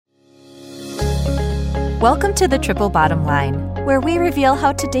Welcome to the Triple Bottom Line, where we reveal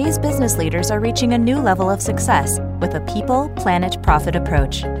how today's business leaders are reaching a new level of success with a people, planet, profit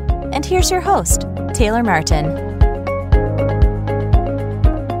approach. And here's your host, Taylor Martin.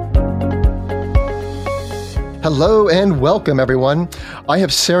 Hello and welcome, everyone. I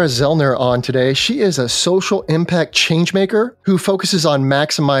have Sarah Zellner on today. She is a social impact changemaker who focuses on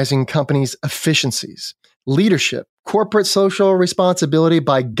maximizing companies' efficiencies, leadership, corporate social responsibility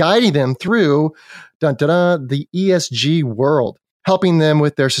by guiding them through the ESG world, helping them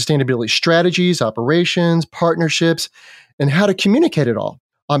with their sustainability strategies, operations, partnerships, and how to communicate it all.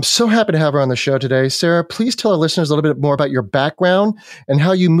 I'm so happy to have her on the show today. Sarah, please tell our listeners a little bit more about your background and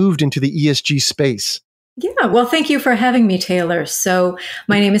how you moved into the ESG space. Yeah, well, thank you for having me, Taylor. So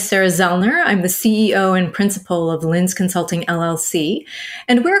my name is Sarah Zellner. I'm the CEO and principal of Linz Consulting, LLC,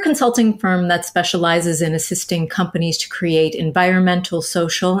 and we're a consulting firm that specializes in assisting companies to create environmental,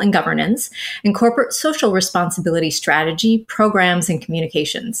 social, and governance, and corporate social responsibility strategy, programs, and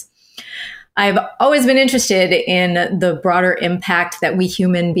communications. I've always been interested in the broader impact that we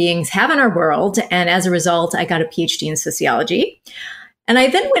human beings have in our world, and as a result, I got a PhD in sociology. And I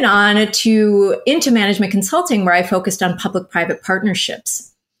then went on into management consulting, where I focused on public-private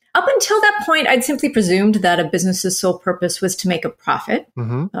partnerships. Up until that point, I'd simply presumed that a business's sole purpose was to make a profit,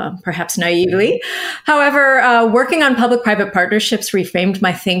 perhaps naively. However, working on public-private partnerships reframed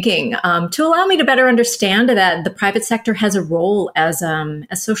my thinking to allow me to better understand that the private sector has a role as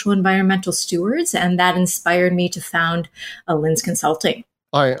social environmental stewards, and that inspired me to found Linz Consulting.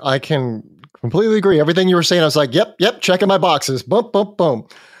 I can completely agree. Everything you were saying, I was like, yep, checking my boxes. Boom, boom, boom.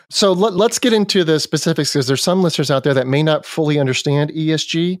 So let's get into the specifics, because there's some listeners out there that may not fully understand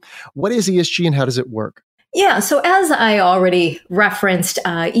ESG. What is ESG and how does it work? Yeah, so as I already referenced,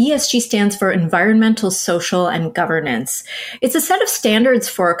 ESG stands for Environmental, Social, and Governance. It's a set of standards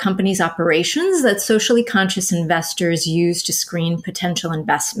for a company's operations that socially conscious investors use to screen potential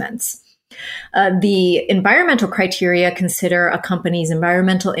investments. The environmental criteria consider a company's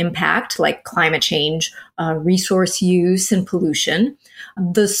environmental impact, like climate change, resource use, and pollution.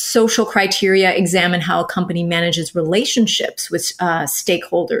 The social criteria examine how a company manages relationships with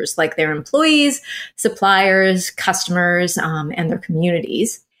stakeholders, like their employees, suppliers, customers, and their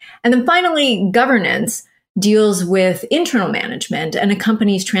communities. And then finally, governance deals with internal management and a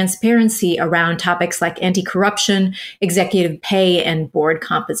company's transparency around topics like anti-corruption, executive pay, and board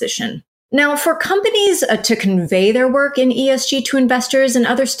composition. Now, for companies to convey their work in ESG to investors and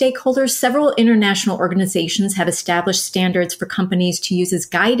other stakeholders, several international organizations have established standards for companies to use as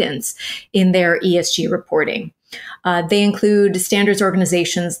guidance in their ESG reporting. They include standards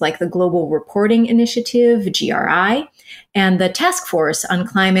organizations like the Global Reporting Initiative, GRI, and the Task Force on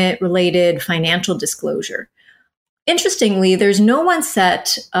Climate-Related Financial Disclosure. Interestingly, there's no one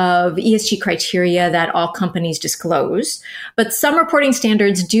set of ESG criteria that all companies disclose, but some reporting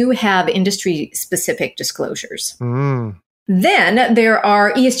standards do have industry-specific disclosures. Then there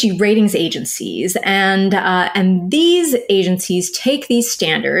are ESG ratings agencies, and these agencies take these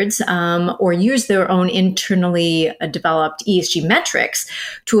standards or use their own internally developed ESG metrics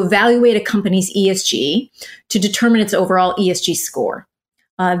to evaluate a company's ESG to determine its overall ESG score.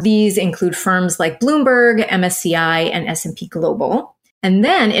 These include firms like Bloomberg, MSCI, and S&P Global. And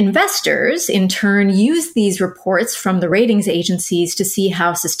then investors, in turn, use these reports from the ratings agencies to see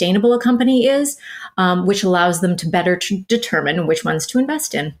how sustainable a company is, which allows them to better determine which ones to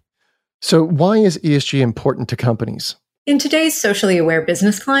invest in. So why is ESG important to companies? In today's socially aware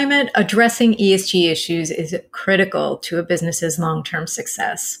business climate, addressing ESG issues is critical to a business's long-term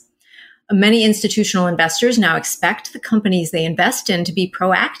success. Many institutional investors now expect the companies they invest in to be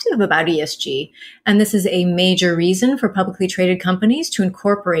proactive about ESG, and this is a major reason for publicly traded companies to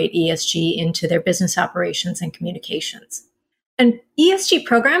incorporate ESG into their business operations and communications. And ESG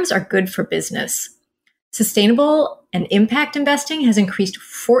programs are good for business. Sustainable and impact investing has increased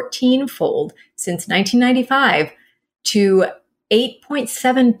 14-fold since 1995 to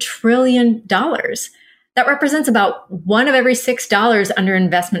 $8.7 trillion. That represents about one of every $6 under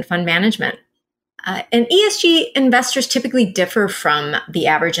investment fund management. And ESG investors typically differ from the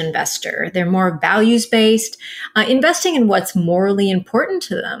average investor. They're more values-based, investing in what's morally important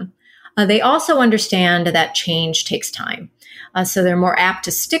to them. They also understand that change takes time. So they're more apt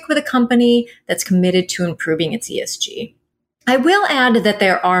to stick with a company that's committed to improving its ESG. I will add that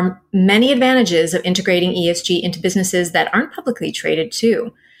there are many advantages of integrating ESG into businesses that aren't publicly traded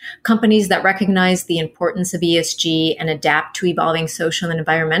too. Companies that recognize the importance of ESG and adapt to evolving social and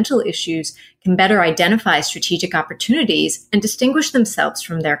environmental issues can better identify strategic opportunities and distinguish themselves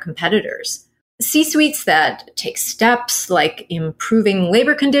from their competitors. C-suites that take steps like improving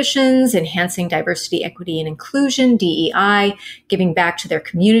labor conditions, enhancing diversity, equity, and inclusion, DEI, giving back to their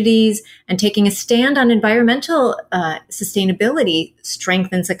communities, and taking a stand on environmental sustainability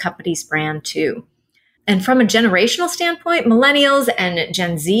strengthens a company's brand too. And from a generational standpoint, millennials and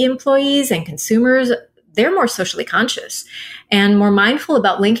Gen Z employees and consumers, they're more socially conscious and more mindful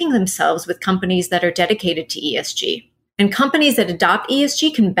about linking themselves with companies that are dedicated to ESG. And companies that adopt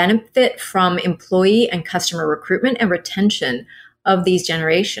ESG can benefit from employee and customer recruitment and retention of these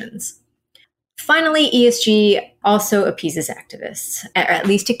generations. Finally, ESG also appeases activists, or at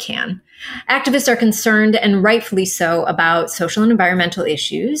least it can. Activists are concerned, and rightfully so, about social and environmental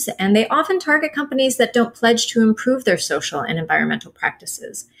issues, and they often target companies that don't pledge to improve their social and environmental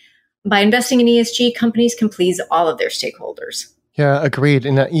practices. By investing in ESG, companies can please all of their stakeholders. Yeah, agreed.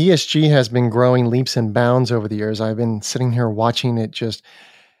 And ESG has been growing leaps and bounds over the years. I've been sitting here watching it just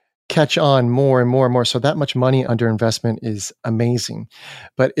catch on more and more and more. So that much money under investment is amazing.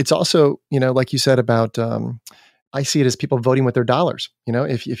 But it's also, like you said about, I see it as people voting with their dollars.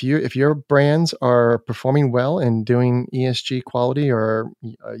 If your brands are performing well and doing ESG quality or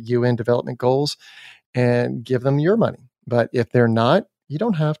UN development goals, and give them your money. But if they're not, you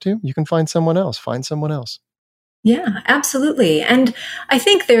don't have to. You can find someone else. Find someone else. Yeah, absolutely. And I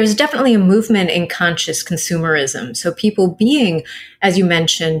think there's definitely a movement in conscious consumerism. So people being, as you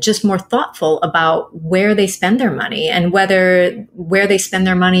mentioned, just more thoughtful about where they spend their money and whether where they spend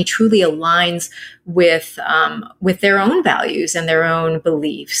their money truly aligns with their own values and their own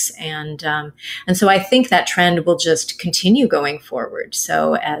beliefs. And so I think that trend will just continue going forward.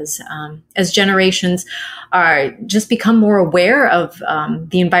 So as generations are just become more aware of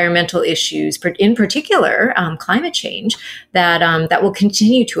the environmental issues, in particular climate change, that will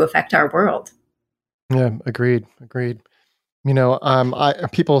continue to affect our world. Yeah, agreed.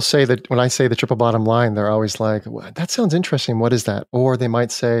 People say that when I say the triple bottom line, they're always like, well, that sounds interesting. What is that? Or they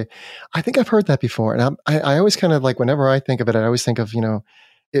might say, I think I've heard that before. And I always kind of like, whenever I think of it, I always think of,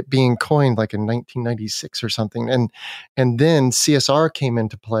 it being coined like in 1996 or something. And then CSR came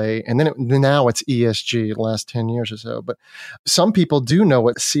into play, and then now it's ESG the last 10 years or so. But some people do know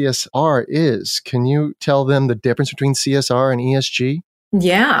what CSR is. Can you tell them the difference between CSR and ESG?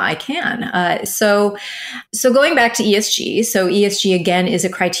 Yeah, I can. So going back to ESG, so ESG again is a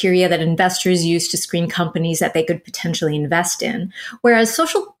criteria that investors use to screen companies that they could potentially invest in, whereas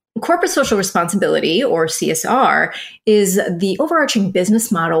corporate social responsibility, or CSR, is the overarching business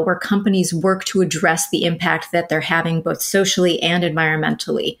model where companies work to address the impact that they're having both socially and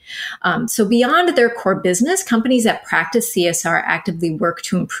environmentally. So beyond their core business, companies that practice CSR actively work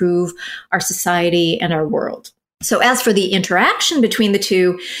to improve our society and our world. So as for the interaction between the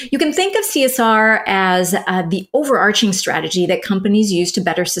two, you can think of CSR as the overarching strategy that companies use to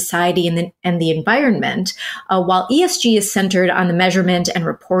better society and the environment, while ESG is centered on the measurement and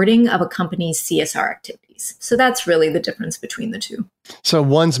reporting of a company's CSR activities. So that's really the difference between the two. So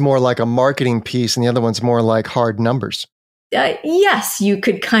one's more like a marketing piece and the other one's more like hard numbers. Yes, you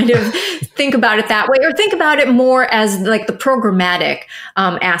could kind of think about it that way, or think about it more as like the programmatic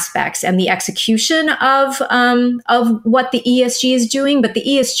aspects and the execution of what the ESG is doing. But the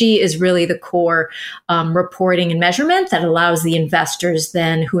ESG is really the core reporting and measurement that allows the investors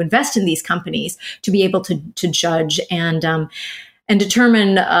then who invest in these companies to be able to judge and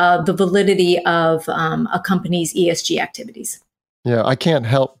determine the validity of a company's ESG activities. Yeah, I can't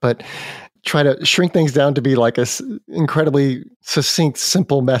help but try to shrink things down to be like a incredibly succinct,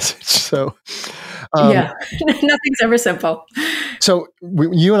 simple message. So, yeah, nothing's ever simple. So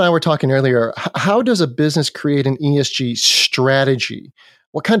you and I were talking earlier. How does a business create an ESG strategy?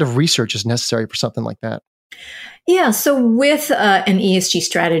 What kind of research is necessary for something like that? Yeah, so with an ESG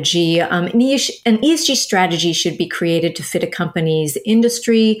strategy, an ESG strategy should be created to fit a company's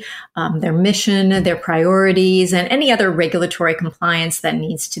industry, their mission, their priorities, and any other regulatory compliance that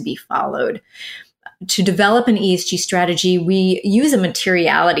needs to be followed. To develop an ESG strategy, we use a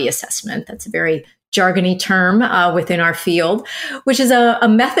materiality assessment. That's a very jargony term within our field, which is a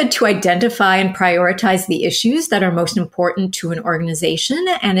method to identify and prioritize the issues that are most important to an organization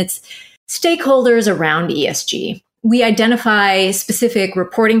and its stakeholders around ESG. We identify specific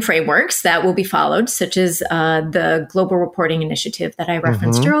reporting frameworks that will be followed, such as the Global Reporting Initiative that I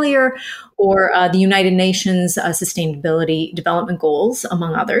referenced earlier, or the United Nations Sustainability Development Goals,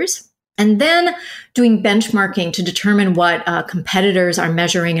 among others. And then doing benchmarking to determine what competitors are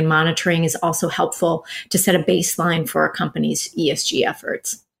measuring and monitoring is also helpful to set a baseline for a company's ESG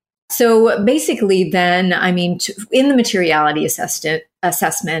efforts. So basically then, in the materiality assessment,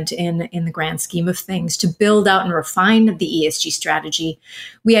 assessment in the grand scheme of things. To build out and refine the ESG strategy,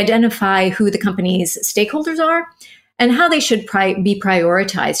 we identify who the company's stakeholders are and how they should be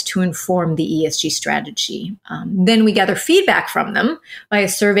prioritized to inform the ESG strategy. Then we gather feedback from them via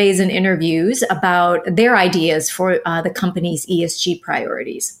surveys and interviews about their ideas for the company's ESG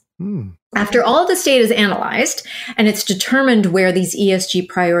priorities. After all this data is analyzed and it's determined where these ESG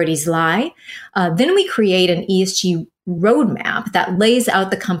priorities lie, then we create an ESG roadmap that lays out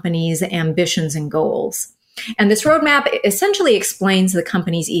the company's ambitions and goals. And this roadmap essentially explains the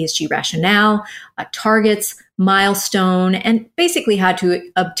company's ESG rationale, targets, milestone, and basically how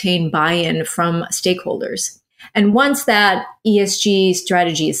to obtain buy-in from stakeholders. And once that ESG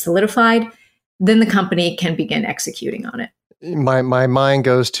strategy is solidified, then the company can begin executing on it. My mind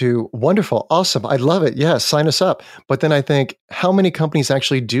goes to wonderful, awesome, I love it. Yes, sign us up. But then I think, how many companies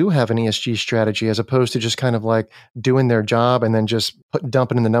actually do have an ESG strategy as opposed to just kind of like doing their job and then just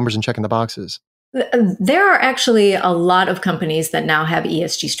dumping in the numbers and checking the boxes? There are actually a lot of companies that now have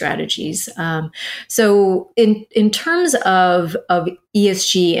ESG strategies. So in terms of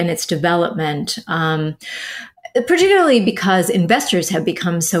ESG and its development, particularly because investors have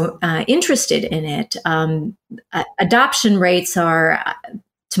become so interested in it, adoption rates are,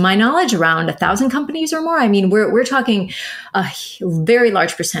 to my knowledge, around 1,000 companies or more. I mean, we're talking a very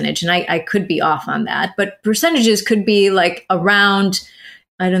large percentage, and I could be off on that, but percentages could be like around,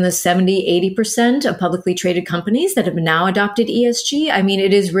 I don't know, 70, 80% of publicly traded companies that have now adopted ESG. I mean,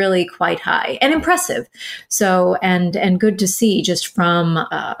 it is really quite high and impressive. So, and good to see just from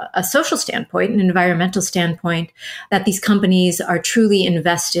a social standpoint, an environmental standpoint, that these companies are truly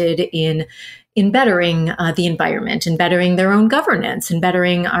invested in bettering the environment and bettering their own governance and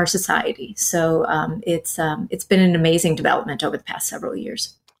bettering our society. So it's been an amazing development over the past several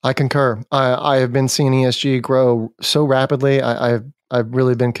years. I concur. I have been seeing ESG grow so rapidly. I've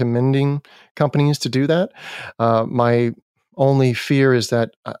really been commending companies to do that. My only fear is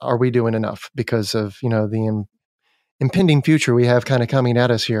that, are we doing enough because of, the impending future we have kind of coming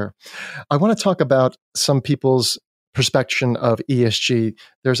at us here? I want to talk about some people's perspective of ESG.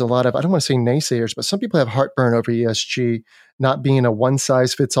 There's a lot of, I don't want to say naysayers, but some people have heartburn over ESG not being a one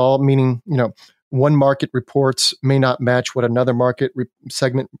size fits all, meaning, one market reports may not match what another market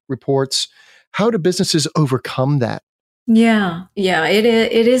segment reports. How do businesses overcome that? Yeah, it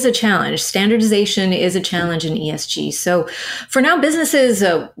is a challenge. Standardization is a challenge in ESG. So for now, businesses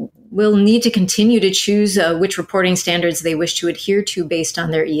will need to continue to choose which reporting standards they wish to adhere to based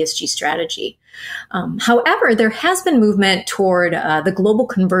on their ESG strategy. However, there has been movement toward the global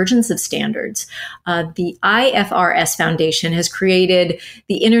convergence of standards. The IFRS Foundation has created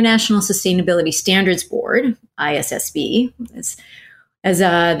the International Sustainability Standards Board, ISSB, as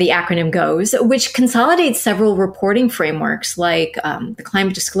the acronym goes, which consolidates several reporting frameworks like the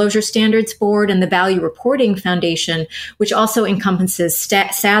Climate Disclosure Standards Board and the Value Reporting Foundation, which also encompasses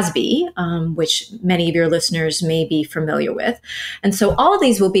SASB, which many of your listeners may be familiar with. And so all of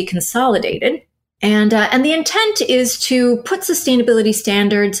these will be consolidated. And the intent is to put sustainability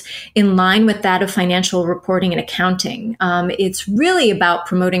standards in line with that of financial reporting and accounting. It's really about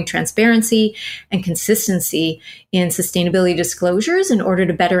promoting transparency and consistency in sustainability disclosures in order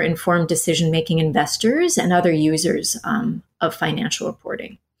to better inform decision-making investors and other users of financial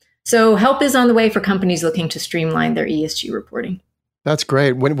reporting. So help is on the way for companies looking to streamline their ESG reporting. That's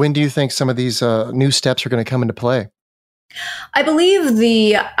great. When do you think some of these new steps are going to come into play? I believe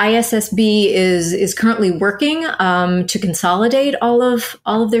the ISSB is currently working to consolidate all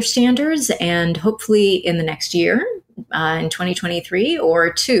of their standards, and hopefully in the next year, in 2023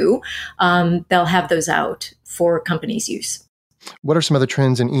 or two, they'll have those out for companies' use. What are some other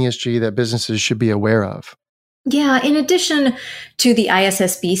trends in ESG that businesses should be aware of? Yeah, in addition to the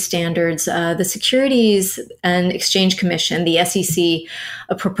ISSB standards, the Securities and Exchange Commission, the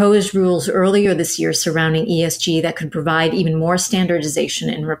SEC, proposed rules earlier this year surrounding ESG that could provide even more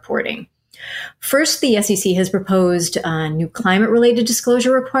standardization in reporting. First, the SEC has proposed new climate-related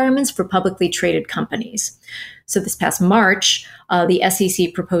disclosure requirements for publicly traded companies. So this past March, the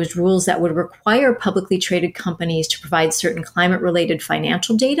SEC proposed rules that would require publicly traded companies to provide certain climate-related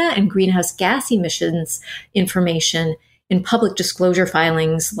financial data and greenhouse gas emissions information in public disclosure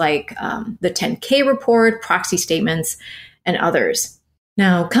filings like the 10K report, proxy statements, and others.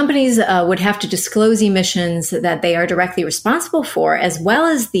 Now, companies would have to disclose emissions that they are directly responsible for, as well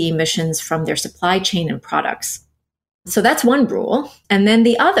as the emissions from their supply chain and products. So that's one rule. And then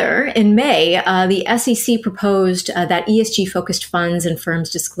the other, in May, the SEC proposed that ESG-focused funds and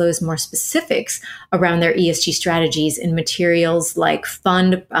firms disclose more specifics around their ESG strategies in materials like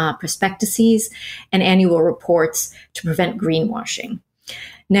fund prospectuses and annual reports to prevent greenwashing.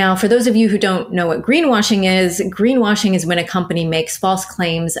 Now, for those of you who don't know what greenwashing is when a company makes false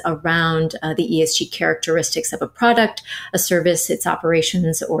claims around the ESG characteristics of a product, a service, its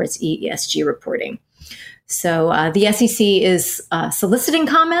operations, or its ESG reporting. So the SEC is soliciting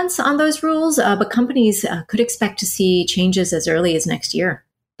comments on those rules, but companies could expect to see changes as early as next year.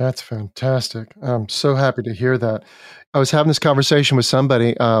 That's fantastic. I'm so happy to hear that. I was having this conversation with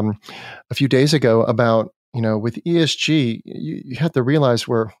somebody a few days ago about, with ESG, you have to realize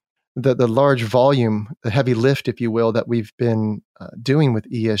the large volume, the heavy lift, if you will, that we've been doing with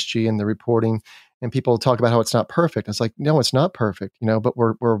ESG and the reporting. And people talk about how it's not perfect. It's like, no, it's not perfect, but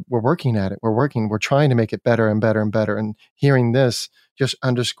we're working at it. We're trying to make it better and better and better. And hearing this just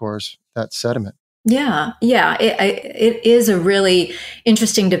underscores that sentiment. Yeah. It is a really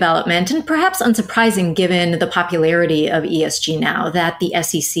interesting development and perhaps unsurprising given the popularity of ESG now that the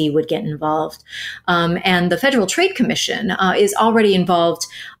SEC would get involved. And the Federal Trade Commission is already involved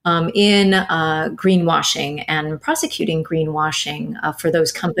in greenwashing and prosecuting greenwashing for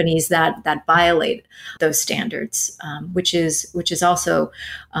those companies that violate those standards, which is also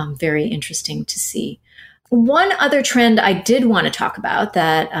very interesting to see. One other trend I did want to talk about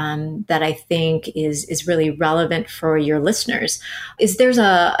that I think is really relevant for your listeners is there's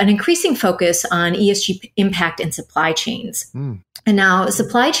an increasing focus on ESG impact in supply chains. And now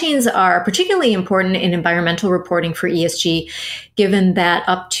supply chains are particularly important in environmental reporting for ESG, given that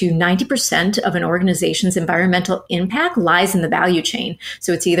up to 90% of an organization's environmental impact lies in the value chain.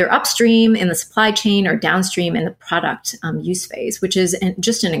 So it's either upstream in the supply chain or downstream in the product use phase, which is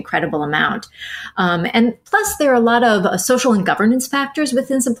just an incredible amount. And plus, there are a lot of social and governance factors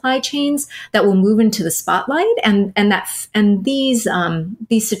within supply chains that will move into the spotlight, and these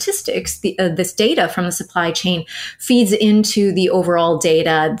statistics, this data from the supply chain, feeds into the overall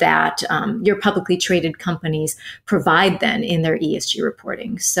data that your publicly traded companies provide then in their ESG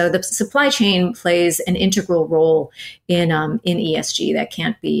reporting. So the supply chain plays an integral role in ESG that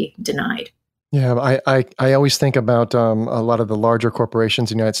can't be denied. Yeah, I always think about a lot of the larger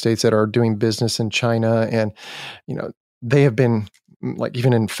corporations in the United States that are doing business in China, and they have been, like,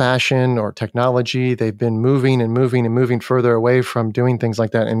 even in fashion or technology, they've been moving further away from doing things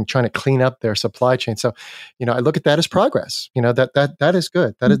like that and trying to clean up their supply chain. So, I look at that as progress. That is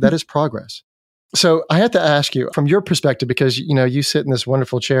good. That is progress. So I have to ask you, from your perspective, because you sit in this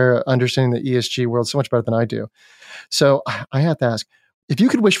wonderful chair understanding the ESG world so much better than I do. So I have to ask, if you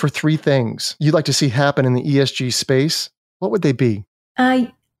could wish for 3 things you'd like to see happen in the ESG space, what would they be?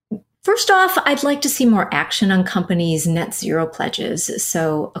 First off, I'd like to see more action on companies' net zero pledges.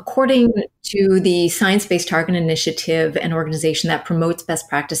 So according to the Science-Based Target Initiative, an organization that promotes best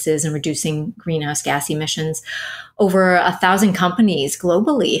practices in reducing greenhouse gas emissions, over 1,000 companies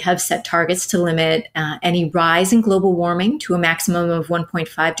globally have set targets to limit any rise in global warming to a maximum of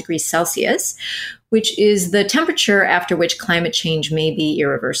 1.5 degrees Celsius, which is the temperature after which climate change may be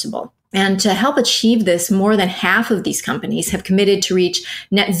irreversible. And to help achieve this, more than half of these companies have committed to reach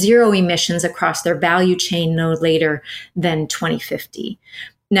net zero emissions across their value chain no later than 2050.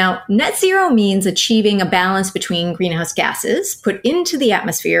 Now, net zero means achieving a balance between greenhouse gases put into the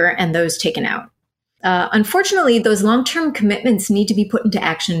atmosphere and those taken out. Unfortunately, those long-term commitments need to be put into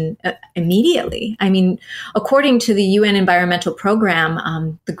action immediately. I mean, according to the UN Environmental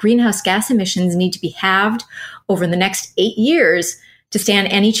Program, the greenhouse gas emissions need to be halved over the next 8 years to stand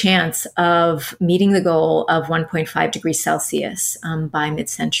any chance of meeting the goal of 1.5 degrees Celsius by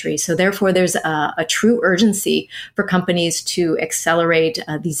mid-century. So therefore, there's a true urgency for companies to accelerate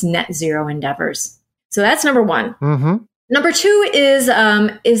these net zero endeavors. So that's number one. Mm-hmm. Number two is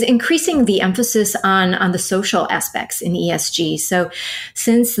increasing the emphasis on the social aspects in ESG. So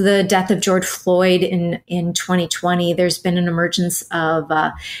since the death of George Floyd in 2020, there's been an emergence of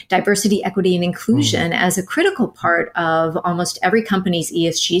diversity, equity, and inclusion as a critical part of almost every company's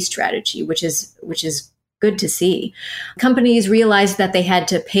ESG strategy, which is good to see. Companies realized that they had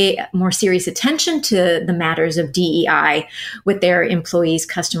to pay more serious attention to the matters of DEI with their employees,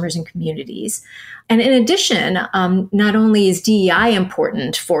 customers, and communities. And in addition, not only is DEI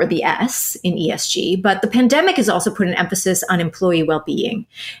important for the S in ESG, but the pandemic has also put an emphasis on employee well-being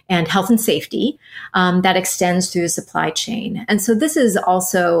and health and safety that extends through the supply chain. And so this is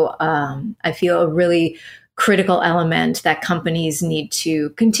also, I feel, a really critical element that companies need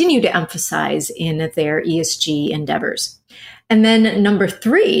to continue to emphasize in their ESG endeavors. And then number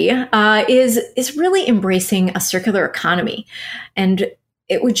three is really embracing a circular economy. And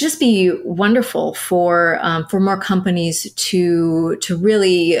it would just be wonderful for more companies to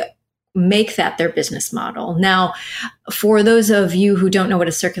really make that their business model. Now, for those of you who don't know what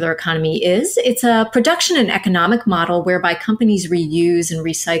a circular economy is, it's a production and economic model whereby companies reuse and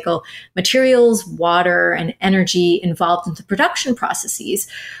recycle materials, water, and energy involved in the production processes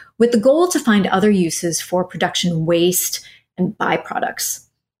with the goal to find other uses for production waste and byproducts.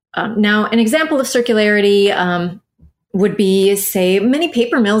 Now, an example of circularity would be, say, many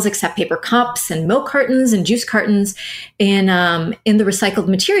paper mills accept paper cups and milk cartons and juice cartons in the recycled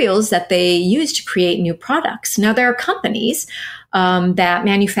materials that they use to create new products. Now, there are companies that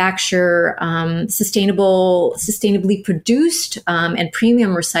manufacture sustainably produced and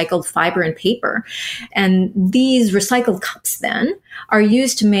premium recycled fiber and paper. And these recycled cups then are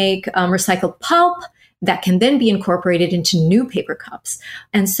used to make recycled pulp that can then be incorporated into new paper cups.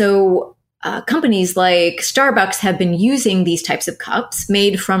 And so companies like Starbucks have been using these types of cups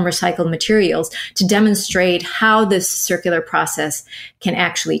made from recycled materials to demonstrate how this circular process can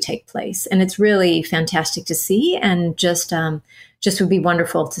actually take place. And it's really fantastic to see, and just would be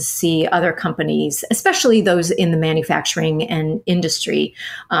wonderful to see other companies, especially those in the manufacturing and industrial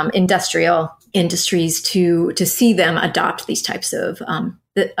industries, to see them adopt these types of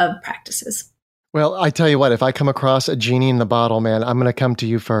practices. Well, I tell you what, if I come across a genie in the bottle, man, I'm going to come to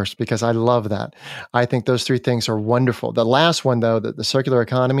you first because I love that. I think those three things are wonderful. The last one, though, the circular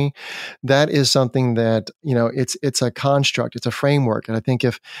economy, that is something that, it's a construct, it's a framework. And I think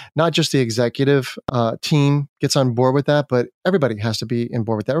if not just the executive team gets on board with that, but everybody has to be on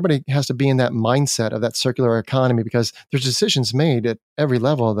board with that. Everybody has to be in that mindset of that circular economy because there's decisions made at every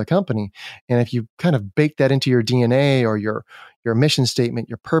level of the company. And if you kind of bake that into your DNA or your mission statement,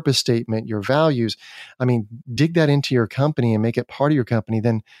 your purpose statement, your values, dig that into your company and make it part of your company,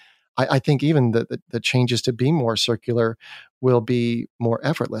 then I think even the changes to be more circular will be more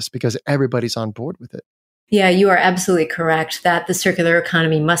effortless because everybody's on board with it. Yeah, you are absolutely correct that the circular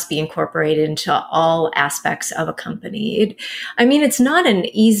economy must be incorporated into all aspects of a company. It's not an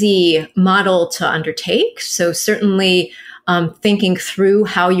easy model to undertake. So certainly thinking through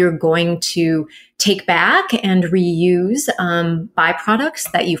how you're going to take back and reuse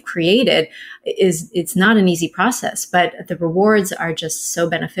byproducts that you've created it's not an easy process, but the rewards are just so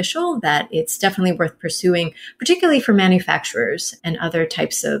beneficial that it's definitely worth pursuing, particularly for manufacturers and other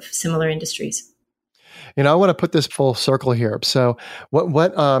types of similar industries. I want to put this full circle here. So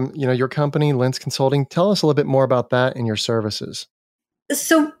what your company, Lens Consulting, tell us a little bit more about that and your services.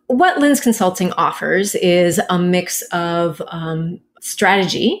 So what Lens Consulting offers is a mix of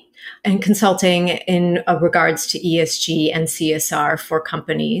strategy and consulting in regards to ESG and CSR for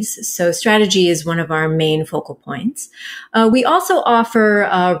companies. So strategy is one of our main focal points. We also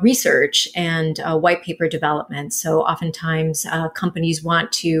offer research and white paper development. So oftentimes companies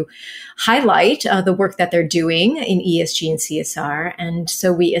want to highlight the work that they're doing in ESG and CSR. And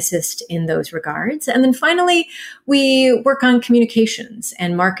so we assist in those regards. And then finally, we work on communications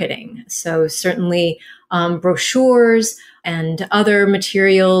and marketing. So certainly brochures and other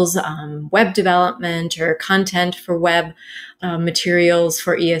materials, web development or content for web materials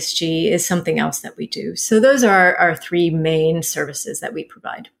for ESG is something else that we do. So those are our three main services that we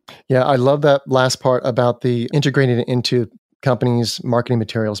provide. Yeah, I love that last part about the integrating it into companies' marketing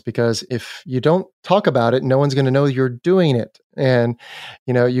materials, because if you don't talk about it, no one's going to know you're doing it. And,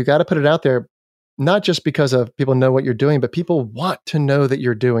 you got to put it out there, not just because of people know what you're doing, but people want to know that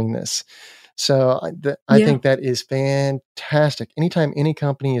you're doing this. So I think that is fantastic. Anytime any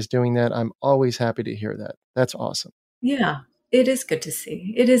company is doing that, I'm always happy to hear that. That's awesome. Yeah, it is good to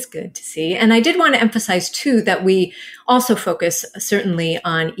see. It is good to see. And I did want to emphasize, too, that we also focus certainly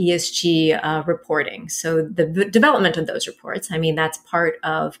on ESG reporting. So the development of those reports, that's part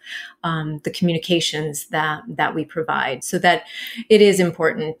of the communications that we provide, so that it is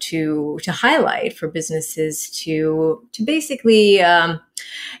important to highlight for businesses to basically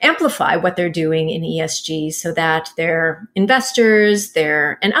amplify what they're doing in ESG so that their investors,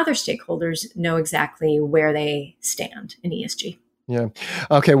 and other stakeholders know exactly where they stand in ESG. Yeah.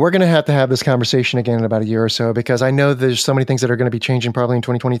 Okay. We're going to have this conversation again in about a year or so, because I know there's so many things that are going to be changing probably in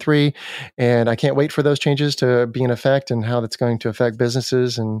 2023. And I can't wait for those changes to be in effect and how that's going to affect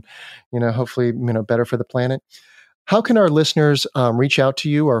businesses and, hopefully, better for the planet. How can our listeners reach out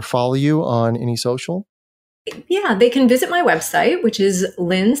to you or follow you on any social? Yeah, they can visit my website, which is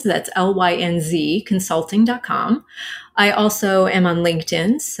Lynz, that's LYNZ, consulting.com. I also am on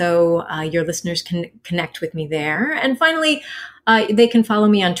LinkedIn, so your listeners can connect with me there. And finally, they can follow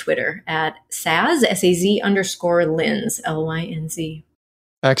me on Twitter at SAZ, SAZ_Lynz, LYNZ.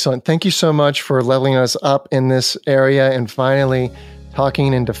 Excellent. Thank you so much for leveling us up in this area and finally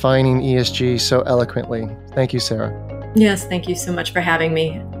talking and defining ESG so eloquently. Thank you, Sarah. Yes, thank you so much for having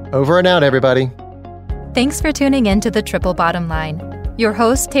me. Over and out, everybody. Thanks for tuning in to The Triple Bottom Line. Your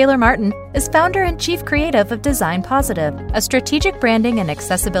host, Taylor Martin, is founder and chief creative of Design Positive, a strategic branding and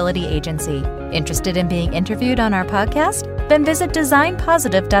accessibility agency. Interested in being interviewed on our podcast? Then visit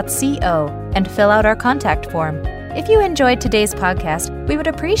designpositive.co and fill out our contact form. If you enjoyed today's podcast, we would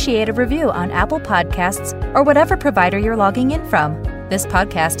appreciate a review on Apple Podcasts or whatever provider you're logging in from. This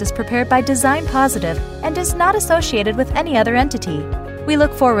podcast is prepared by Design Positive and is not associated with any other entity. We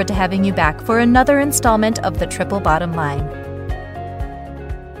look forward to having you back for another installment of The Triple Bottom Line.